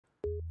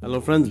Hello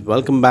friends,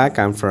 welcome back.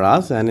 I'm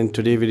Faraz, and in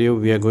today's video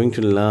we are going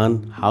to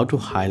learn how to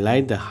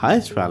highlight the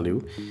highest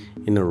value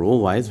in a row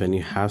wise when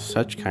you have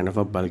such kind of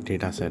a bulk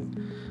data set.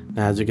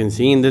 Now, as you can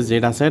see in this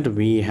data set,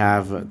 we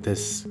have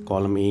this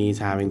column A is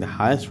having the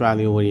highest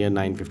value over here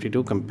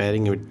 952,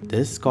 comparing it with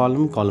this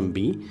column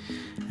B,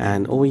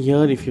 and over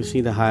here if you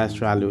see the highest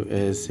value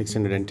is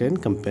 610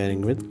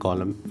 comparing with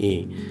column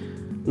A.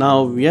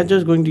 Now we are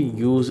just going to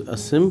use a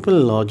simple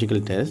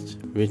logical test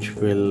which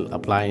will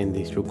apply in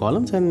these two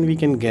columns, and we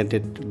can get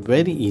it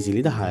very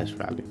easily the highest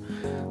value.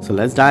 So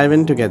let's dive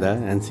in together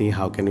and see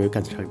how can we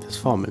construct this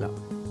formula.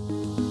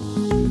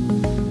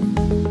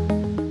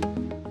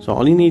 So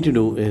all you need to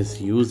do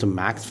is use the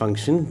max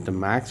function. The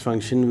max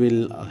function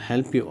will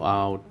help you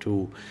out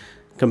to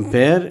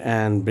compare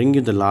and bring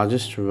you the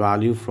largest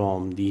value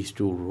from these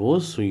two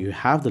rows. So you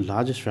have the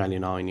largest value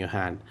now in your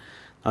hand.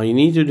 Now you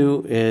need to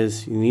do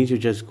is you need to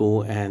just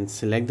go and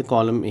select the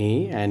column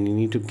A, and you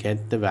need to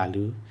get the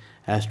value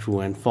as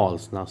true and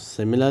false. Now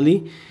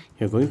similarly,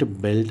 you're going to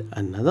build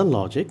another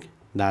logic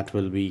that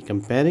will be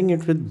comparing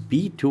it with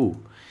B2.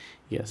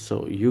 Yes,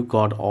 so you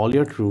got all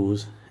your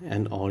trues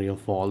and all your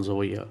false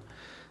over here.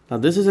 Now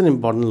this is an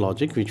important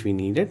logic which we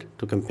needed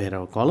to compare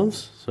our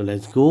columns. So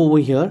let's go over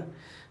here,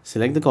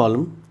 select the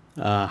column,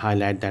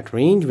 highlight that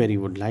range where you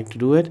would like to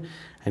do it,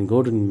 and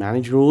go to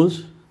manage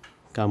rules.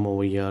 Come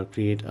over here,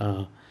 create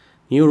a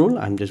new rule.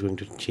 I'm just going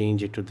to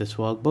change it to this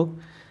workbook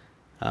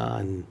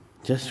and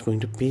just going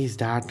to paste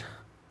that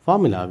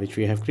formula which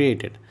we have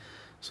created.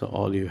 So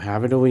all you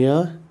have it over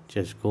here,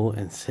 just go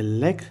and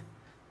select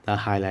the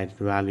highlighted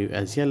value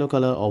as yellow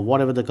color or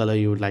whatever the color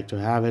you would like to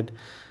have it.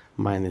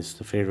 Mine is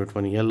the favorite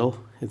one, yellow.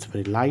 It's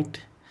very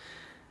light,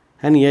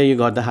 and here you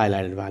got the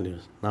highlighted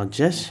values. Now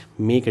just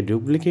make a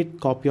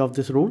duplicate copy of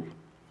this rule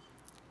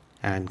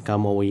and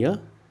come over here.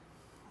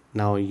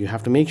 Now you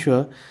have to make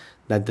sure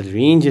that the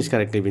range is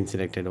correctly been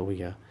selected over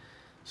here.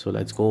 So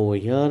let's go over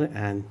here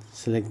and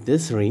select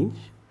this range,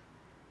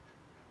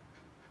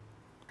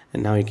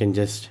 and now you can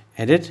just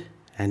edit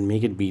and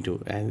make it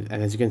B2, and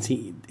as you can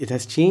see it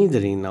has changed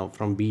the range now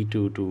from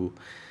B2 to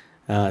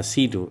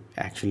C2.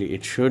 Actually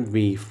it should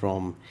be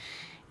from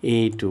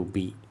A to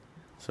B.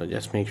 So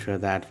just make sure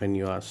that when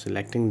you are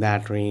selecting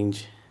that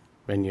range,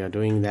 when you are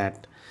doing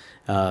that,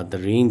 the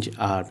range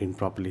are being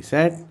properly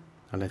set.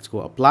 Now let's go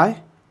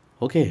apply.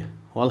 Okay,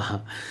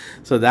 voila.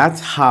 So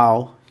that's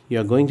how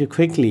you're going to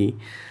quickly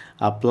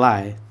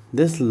apply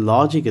this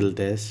logical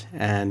test,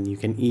 and you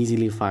can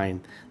easily find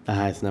the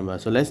highest number.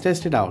 So let's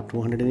test it out.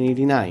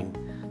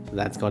 289. So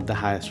that's got the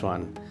highest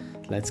one.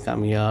 Let's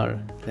come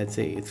here. Let's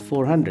say it's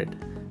 400.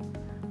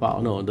 Wow,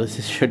 no,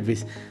 this should be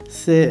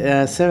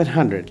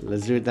 700.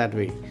 Let's do it that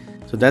way.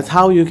 So that's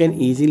how you can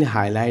easily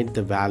highlight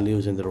the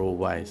values in the row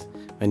wise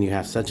when you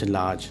have such a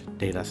large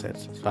data set.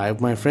 So I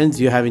hope my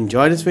friends you have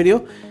enjoyed this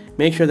video.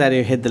 Make sure that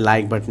you hit the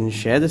like button,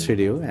 share this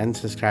video, and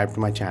subscribe to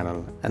my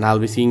channel. And I'll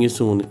be seeing you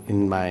soon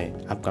in my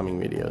upcoming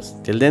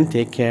videos. Till then,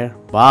 take care.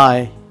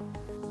 Bye.